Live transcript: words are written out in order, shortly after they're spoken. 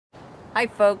Hi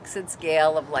folks, it's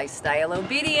Gail of Lifestyle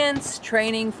Obedience,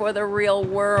 training for the real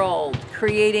world,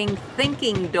 creating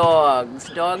thinking dogs,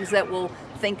 dogs that will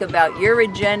think about your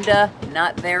agenda,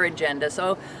 not their agenda.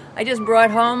 So I just brought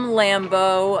home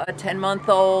Lambo, a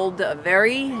 10-month-old, a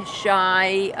very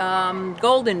shy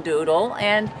Golden Doodle.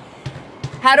 And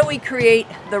how do we create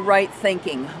the right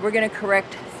thinking? We're going to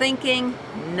correct thinking,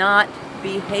 not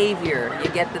behavior.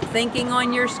 You get the thinking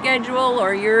on your schedule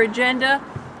or your agenda,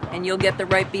 and you'll get the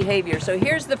right behavior. So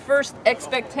here's the first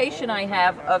expectation I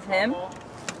have of him,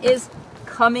 is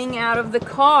coming out of the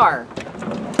car.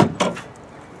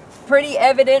 Pretty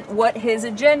evident what his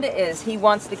agenda is. He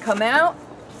wants to come out.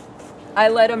 I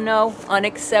let him know,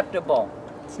 unacceptable.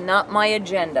 It's not my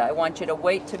agenda. I want you to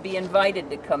wait to be invited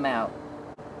to come out.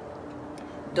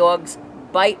 Dogs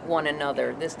bite one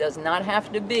another. This does not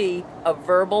have to be a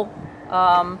verbal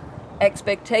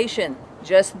expectation.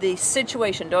 Just the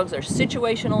situation. Dogs are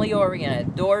situationally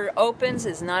oriented. Door opens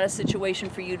is not a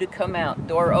situation for you to come out.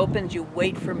 Door opens, you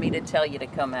wait for me to tell you to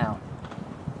come out.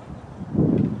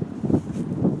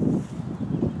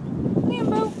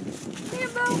 Lambo,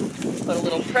 Lambo. Put a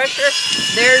little pressure.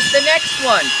 There's the next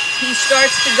one. He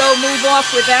starts to go move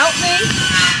off without me.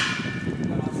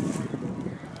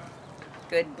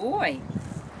 Good boy.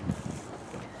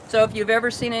 So if you've ever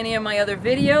seen any of my other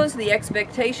videos, the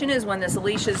expectation is when this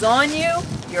leash is on you,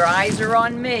 your eyes are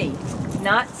on me.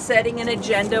 Not setting an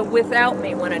agenda without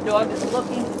me. When a dog is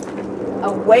looking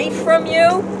away from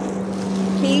you,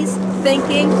 he's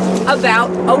thinking about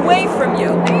away from you.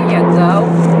 There you go.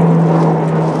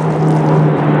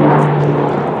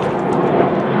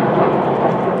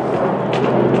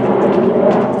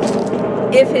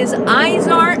 If his eyes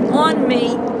aren't on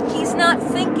me, he's not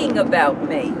thinking about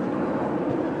me.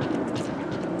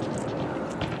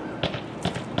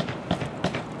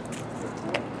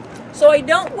 So I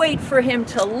don't wait for him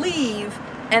to leave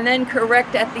and then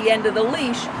correct at the end of the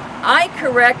leash. I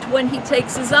correct when he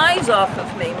takes his eyes off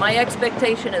of me. My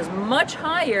expectation is much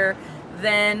higher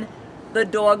than the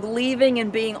dog leaving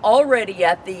and being already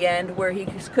at the end where he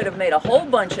could have made a whole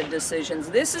bunch of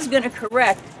decisions. This is going to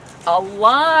correct a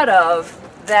lot of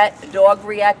that dog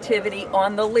reactivity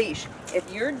on the leash.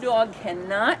 If your dog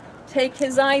cannot take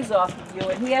his eyes off of you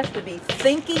and he has to be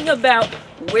thinking about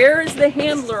where is the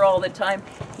handler all the time,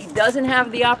 he doesn't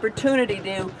have the opportunity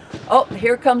to, oh,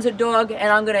 here comes a dog and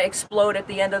I'm going to explode at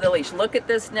the end of the leash. Look at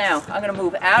this now. I'm going to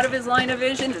move out of his line of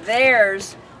vision.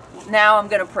 There's, now I'm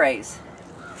going to praise.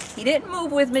 He didn't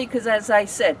move with me because, as I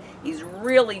said, he's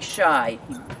really shy.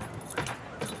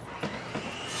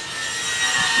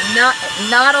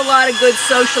 Not a lot of good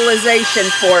socialization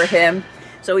for him.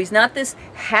 So he's not this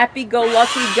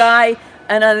happy-go-lucky guy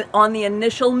and on the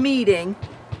initial meeting.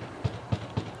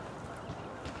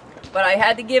 But I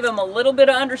had to give him a little bit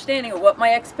of understanding of what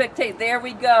my expectation. There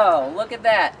we go. Look at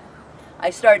that.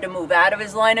 I started to move out of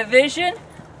his line of vision.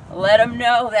 Let him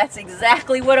know that's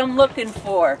exactly what I'm looking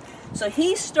for. So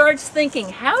he starts thinking,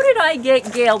 how did I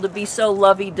get Gail to be so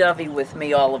lovey-dovey with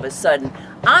me all of a sudden?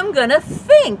 I'm going to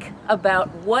think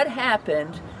about what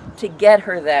happened to get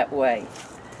her that way.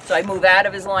 So I move out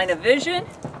of his line of vision.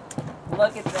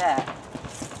 Look at that.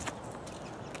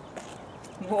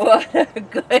 What a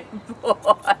good boy.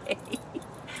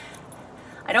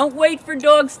 I don't wait for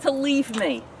dogs to leave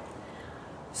me.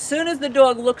 As soon as the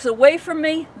dog looks away from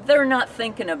me, they're not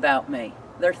thinking about me.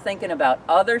 They're thinking about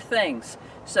other things.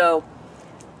 So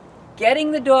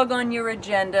getting the dog on your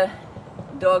agenda.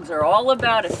 Dogs are all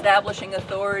about establishing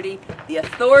authority. The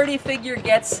authority figure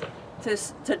gets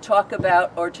to talk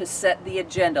about or to set the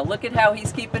agenda. Look at how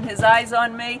he's keeping his eyes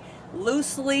on me.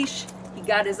 Loose leash, he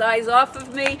got his eyes off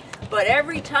of me, but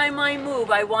every time I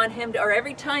move, I want him to, or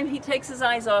every time he takes his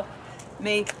eyes off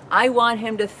me, I want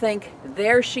him to think,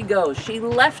 there she goes, she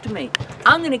left me.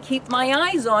 I'm gonna keep my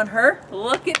eyes on her.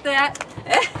 Look at that.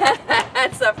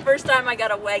 That's the first time I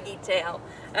got a waggy tail.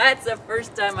 That's the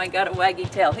first time I got a waggy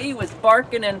tail. He was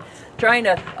barking and trying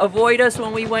to avoid us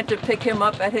when we went to pick him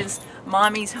up at his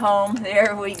mommy's home.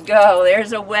 There we go.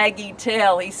 There's a waggy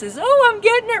tail. He says, oh, I'm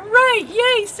getting it right.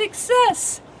 Yay,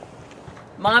 success.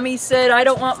 Mommy said, I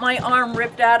don't want my arm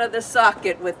ripped out of the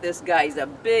socket with this guy. He's a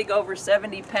big, over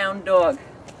 70-pound dog.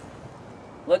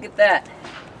 Look at that.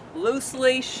 Loose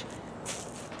leash.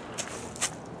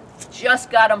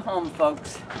 Just got him home,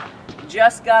 folks.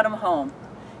 Just got him home.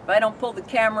 If I don't pull the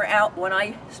camera out when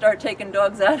I start taking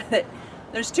dogs out of it,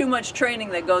 there's too much training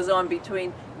that goes on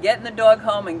between getting the dog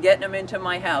home and getting him into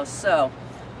my house. So,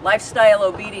 lifestyle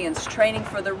obedience, training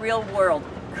for the real world,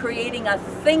 creating a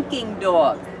thinking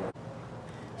dog.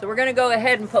 So we're going to go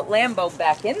ahead and put Lambo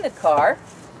back in the car.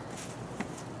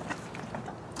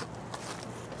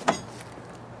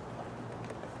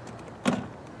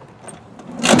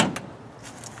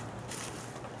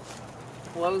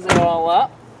 close it all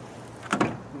up.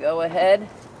 Go ahead.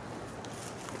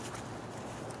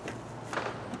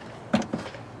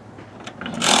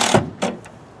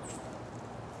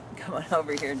 Come on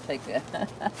over here and take that.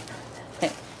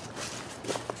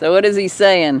 So what is he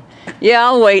saying? Yeah,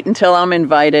 I'll wait until I'm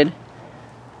invited.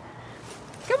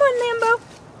 Come on, Lambo.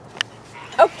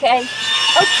 Okay,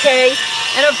 okay.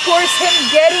 And of course him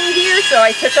getting here, so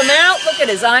I took him out. Look at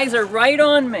his eyes are right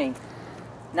on me.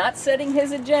 Not setting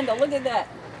his agenda. Look at that.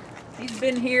 He's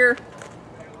been here.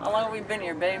 How long have we been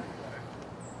here, babe?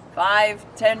 5,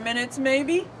 10 minutes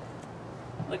maybe?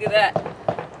 Look at that.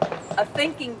 A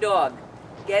thinking dog.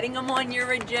 Getting them on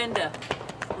your agenda.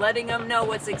 Letting them know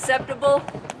what's acceptable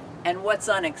and what's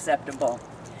unacceptable.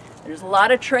 There's a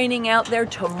lot of training out there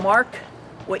to mark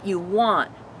what you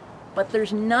want, but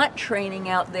there's not training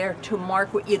out there to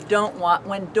mark what you don't want.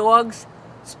 When dogs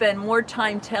spend more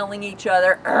time telling each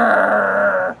other,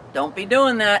 "Arr, don't be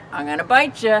doing that, I'm gonna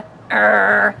bite you.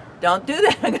 Arr, don't do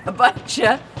that, I'm gonna bite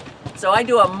you." So I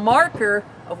do a marker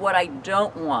of what I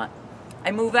don't want. I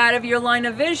move out of your line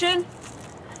of vision,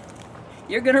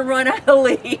 you're gonna run out of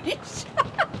leash.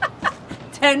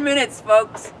 10 minutes,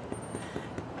 folks.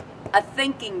 A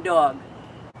thinking dog.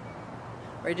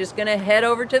 We're just gonna head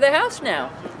over to the house now.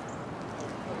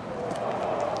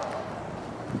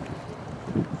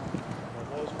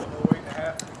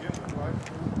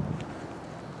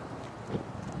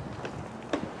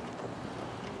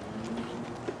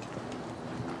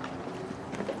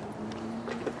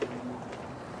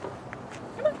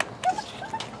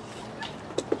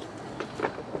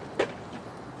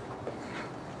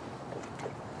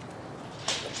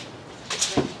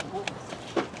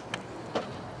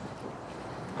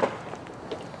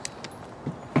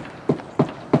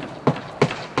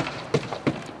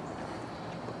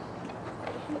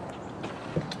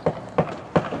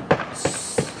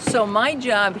 So my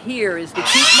job here is to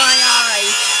keep my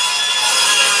eye.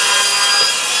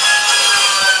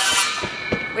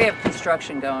 We have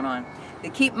construction going on. To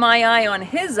keep my eye on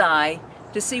his eye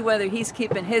to see whether he's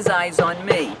keeping his eyes on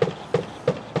me.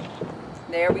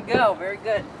 There we go. Very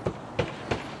good.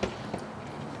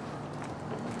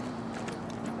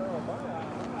 Come on,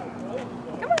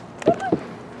 come on.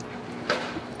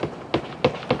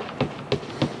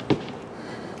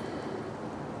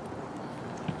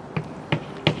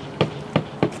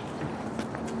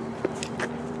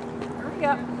 Hurry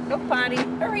up, go potty.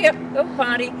 Hurry up, go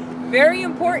potty. Very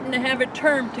important to have a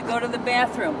term to go to the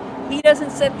bathroom. He doesn't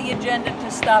set the agenda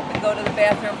to stop and go to the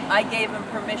bathroom. I gave him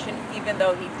permission even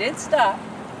though he did stop.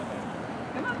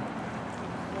 Come on.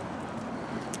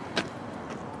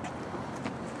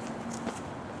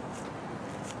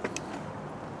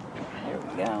 There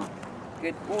we go.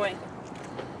 Good boy.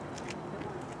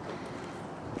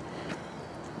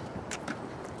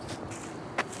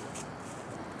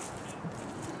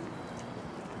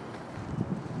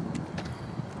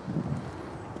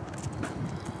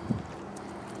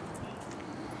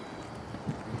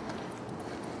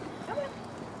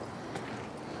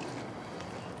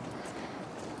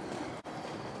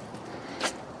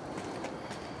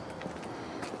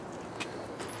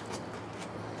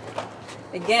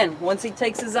 Again, once he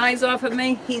takes his eyes off of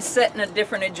me, he's setting a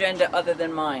different agenda other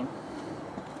than mine.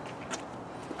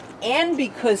 And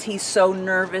because he's so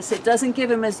nervous, it doesn't give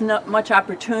him as much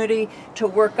opportunity to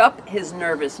work up his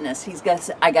nervousness. He's got to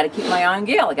say, I got to keep my eye on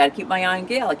Gail. I got to keep my eye on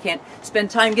Gail. I can't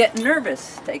spend time getting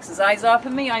nervous. Takes his eyes off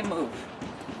of me, I move.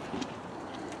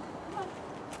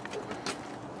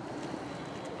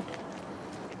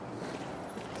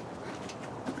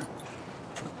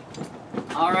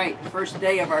 All right, first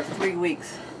day of our 3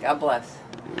 weeks. God bless.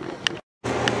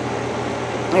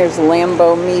 There's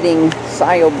Lambo meeting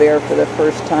Sio Bear for the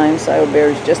first time. Sio Bear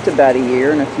is just about a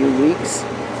year and a few weeks.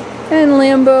 And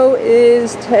Lambo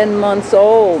is 10 months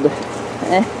old.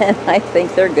 And I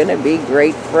think they're going to be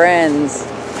great friends.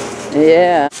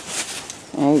 Yeah.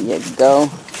 There you go.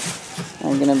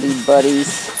 They're going to be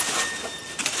buddies.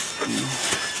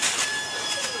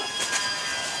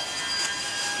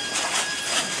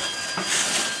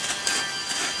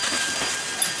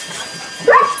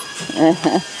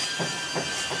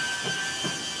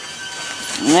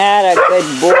 That a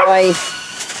good boy.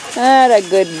 That a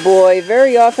good boy.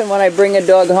 Very often when I bring a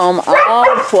dog home,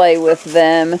 I'll play with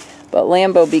them. But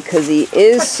Lambo, because he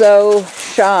is so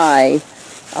shy,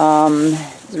 it's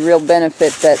a real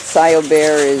benefit that Sio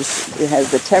Bear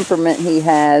has the temperament he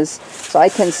has. So I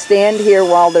can stand here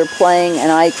while they're playing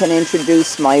and I can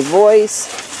introduce my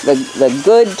voice. The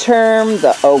good term,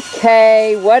 the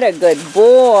okay. What a good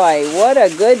boy. What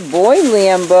a good boy,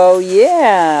 Lambo.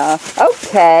 Yeah.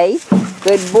 Okay.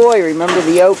 Good boy. Remember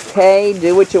the okay.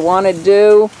 Do what you want to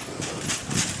do.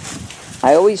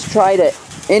 I always try to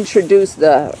introduce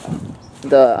the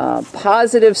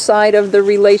positive side of the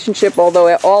relationship,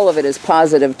 although all of it is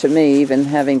positive to me, even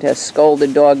having to scold a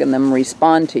dog and them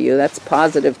respond to you, that's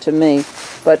positive to me.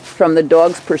 But from the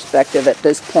dog's perspective at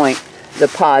this point, the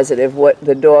positive, what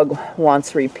the dog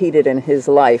wants repeated in his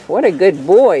life. What a good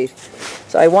boy.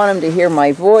 So I want him to hear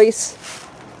my voice,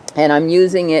 and I'm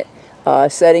using it,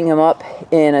 setting him up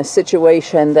in a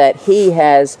situation that he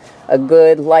has a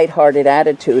good, lighthearted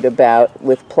attitude about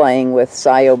with playing with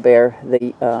Sayo Bear,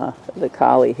 the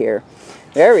collie here.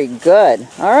 Very good.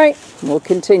 All right, we'll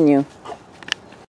continue.